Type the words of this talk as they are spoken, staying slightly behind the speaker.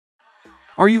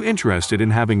Are you interested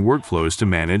in having workflows to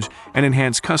manage and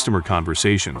enhance customer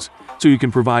conversations so you can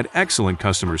provide excellent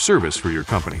customer service for your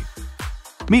company?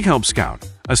 Meet HelpScout,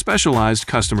 a specialized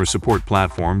customer support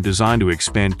platform designed to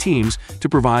expand teams to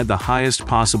provide the highest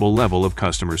possible level of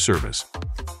customer service.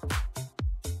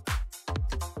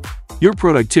 Your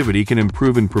productivity can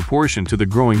improve in proportion to the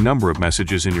growing number of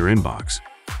messages in your inbox.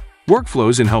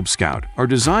 Workflows in HelpScout are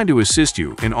designed to assist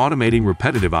you in automating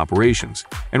repetitive operations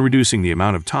and reducing the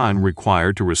amount of time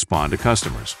required to respond to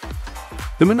customers.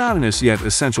 The monotonous yet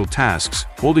essential tasks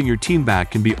holding your team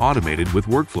back can be automated with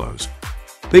workflows.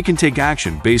 They can take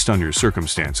action based on your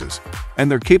circumstances, and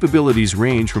their capabilities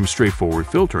range from straightforward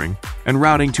filtering and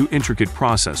routing to intricate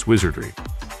process wizardry.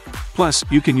 Plus,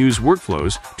 you can use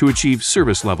workflows to achieve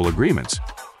service-level agreements,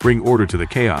 bring order to the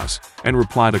chaos, and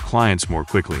reply to clients more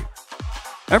quickly.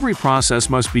 Every process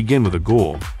must begin with a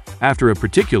goal. After a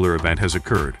particular event has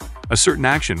occurred, a certain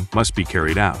action must be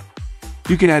carried out.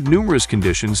 You can add numerous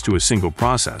conditions to a single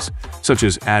process, such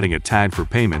as adding a tag for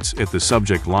payments if the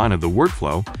subject line of the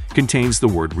workflow contains the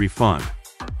word refund.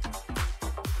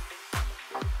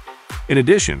 In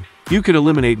addition, you can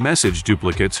eliminate message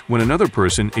duplicates when another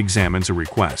person examines a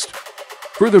request.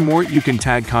 Furthermore, you can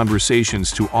tag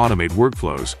conversations to automate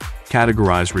workflows,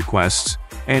 categorize requests,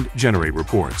 and generate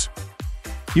reports.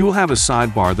 You will have a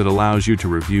sidebar that allows you to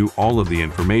review all of the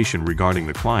information regarding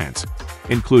the clients,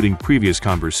 including previous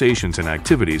conversations and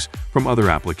activities from other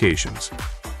applications.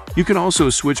 You can also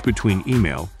switch between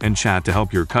email and chat to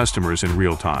help your customers in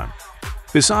real time.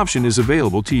 This option is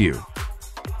available to you.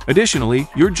 Additionally,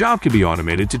 your job can be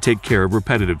automated to take care of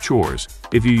repetitive chores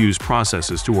if you use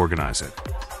processes to organize it.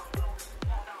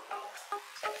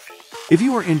 If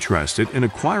you are interested in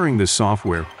acquiring this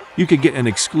software, you can get an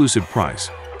exclusive price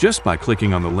just by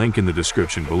clicking on the link in the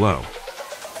description below.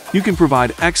 You can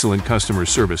provide excellent customer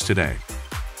service today.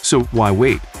 So why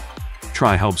wait?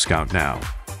 Try HelpScout now.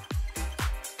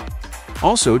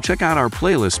 Also, check out our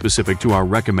playlist specific to our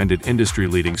recommended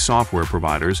industry-leading software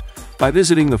providers by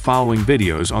visiting the following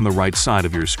videos on the right side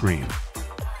of your screen.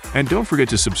 And don't forget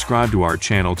to subscribe to our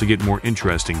channel to get more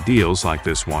interesting deals like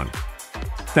this one.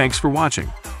 Thanks for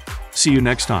watching. See you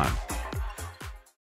next time.